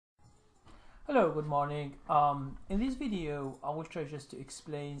Hello, good morning. In this video, I will try just to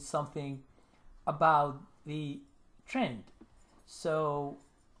explain something about the trend. So,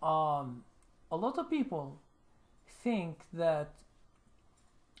 a lot of people think that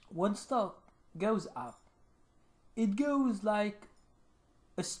when stock goes up, it goes like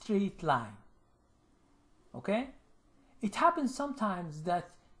a straight line. Okay? It happens sometimes that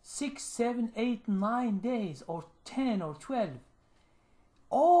 6, 7, 8, 9 days or 10 or 12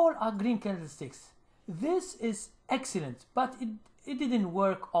 all are green candlesticks. This is excellent, but it didn't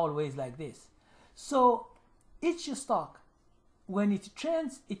work always like this. So each stock, when it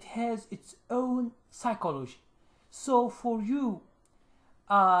trends, it has its own psychology. So for you,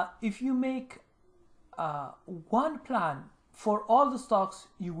 if you make one plan for all the stocks,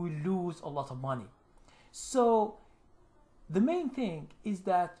 you will lose a lot of money. So the main thing is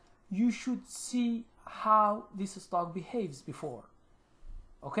that you should see how this stock behaves before.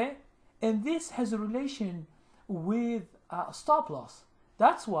 Okay, and this has a relation with stop loss.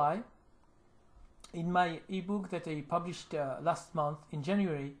 That's why in my ebook that I published last month in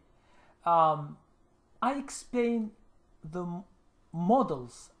January, I explain the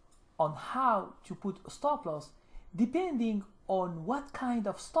models on how to put a stop loss depending on what kind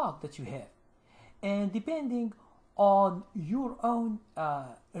of stock that you have and depending on your own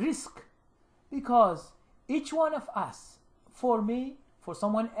risk, because each one of us, for me, for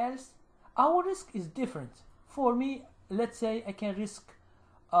someone else, our risk is different. For me, let's say I can risk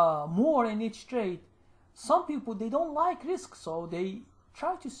more in each trade. Some people, they don't like risk, so they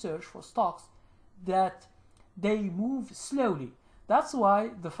try to search for stocks that they move slowly. That's why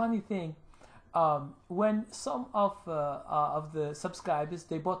the funny thing, when some of the subscribers,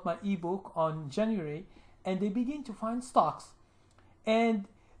 they bought my ebook on January and they begin to find stocks, and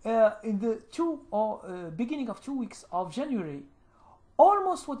in the beginning of 2 weeks of January,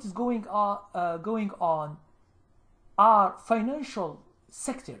 almost what is going on are financial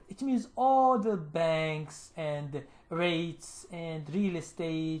sector. It means all the banks and rates and real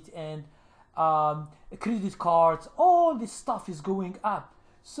estate and credit cards, all this stuff is going up.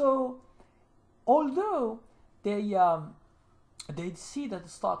 So although they see that the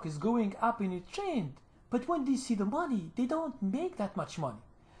stock is going up in a trend, but when they see the money, they don't make that much money.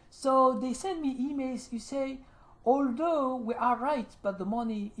 So they send me emails, you say, although we are right, but the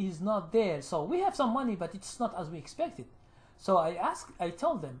money is not there. So we have some money, but it's not as we expected. So I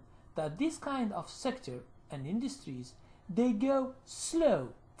tell them that this kind of sector and industries, they go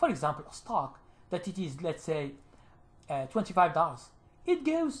slow. For example, a stock that it is, let's say, $25. It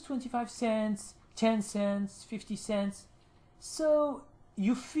goes 25 cents, 10 cents, 50 cents. So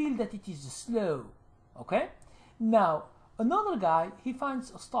you feel that it is slow, okay? Now, another guy, he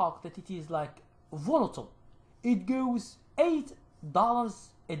finds a stock that it is like volatile. It goes $8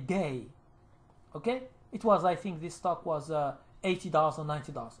 a day. Okay, it was, I think this stock was $80 or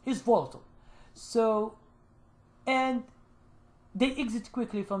 $90. It's volatile. So, and they exit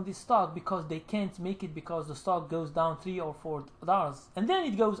quickly from this stock because they can't make it, because the stock goes down $3 or $4 and then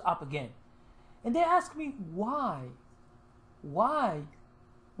it goes up again. And they ask me why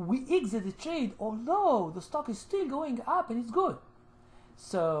we exit the trade although the stock is still going up and it's good.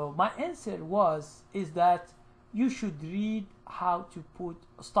 So my answer is that you should read how to put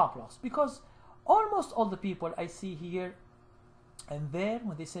a stop loss, because almost all the people I see here and there,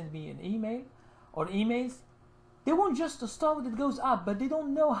 when they send me an email or emails, they want just a stock that goes up, but they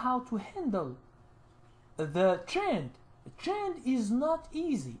don't know how to handle the trend. The trend is not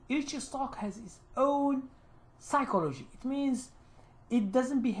easy. Each stock has its own psychology. It means it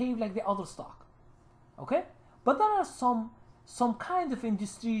doesn't behave like the other stock. Okay? But there are some kind of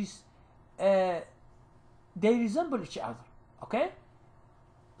industries, they resemble each other. Okay?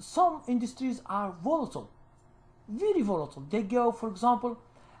 Some industries are volatile, very volatile. They go, for example,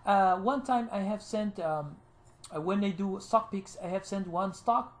 one time I have sent, when they do stock picks, I have sent one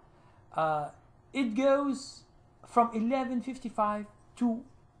stock. It goes from 11.55 to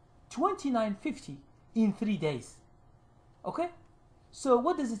 29.50 in 3 days. Okay? So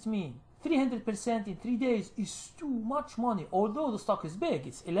what does it mean? 300% in 3 days is too much money. Although the stock is big,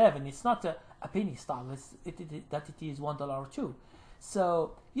 it's 11. It's not a penny stock. It is $1 or $2.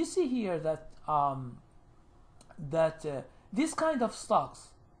 So you see here that this kind of stocks,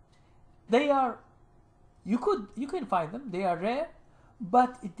 they are, you can find them. They are rare,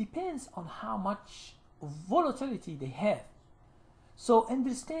 but it depends on how much volatility they have. So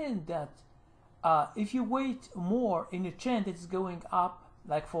understand that if you wait more in a trend that is going up,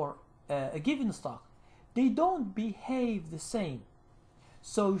 like for a given stock, they don't behave the same.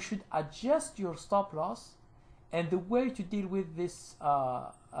 So you should adjust your stop loss and the way to deal with this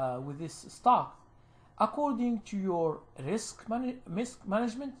stock according to your risk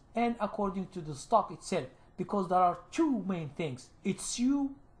management and according to the stock itself, because there are two main things: it's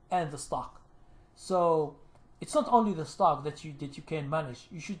you and the stock. So it's not only the stock that you can manage.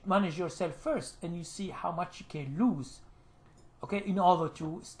 You should manage yourself first, and you see how much you can lose, okay, in order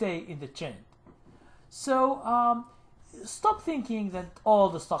to stay in the trend. So stop thinking that all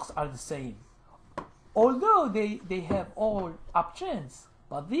the stocks are the same, although they have all uptrends,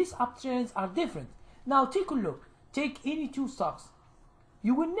 but these uptrends are different. Now take a look, take any two stocks,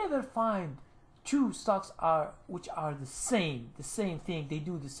 you will never find two stocks which are the same thing, they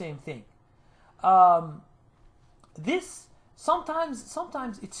do the same thing. This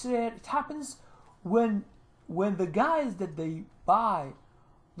sometimes it's rare. It happens when the guys that they buy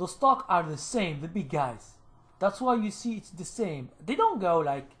the stock are the same, the big guys. That's why you see it's the same. They don't go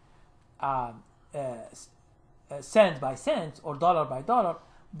like cent by cent or dollar by dollar,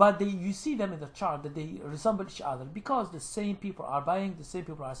 but you see them in the chart that they resemble each other because the same people are buying, the same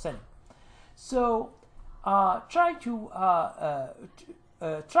people are selling. So try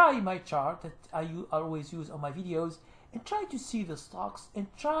my chart that I always use on my videos, and try to see the stocks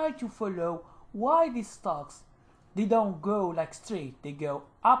and try to follow why these stocks, they don't go like straight. They go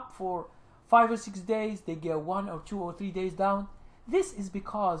up for 5 or 6 days, they go 1 or 2 or 3 days down. This is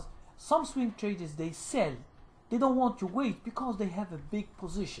because some swing traders, they sell. They don't want to wait because they have a big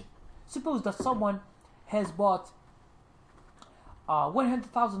position. Suppose that someone has bought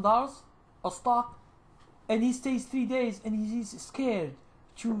 $100,000 of stock, and he stays 3 days and he's scared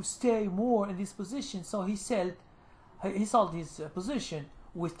to stay more in this position, so he sold his position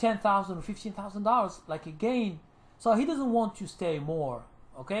with $10,000 or $15,000 like a gain. So he doesn't want to stay more,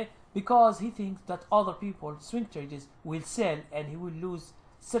 okay, because he thinks that other people, swing traders, will sell and he will lose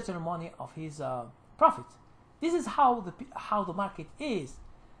certain money of his profit. This is how the market is.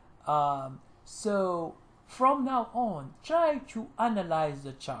 So from now on, try to analyze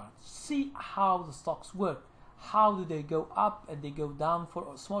the chart, see how the stocks work. How do they go up and they go down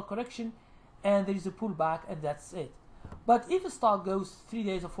for a small correction, and there is a pullback, and that's it. But if a stock goes 3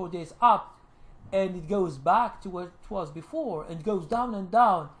 days or 4 days up and it goes back to what it was before and goes down and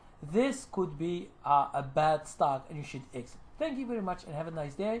down, this could be a bad stock and you should exit. Thank you very much and have a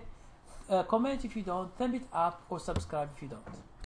nice day. Comment if you don't, thumb it up, or subscribe if you don't.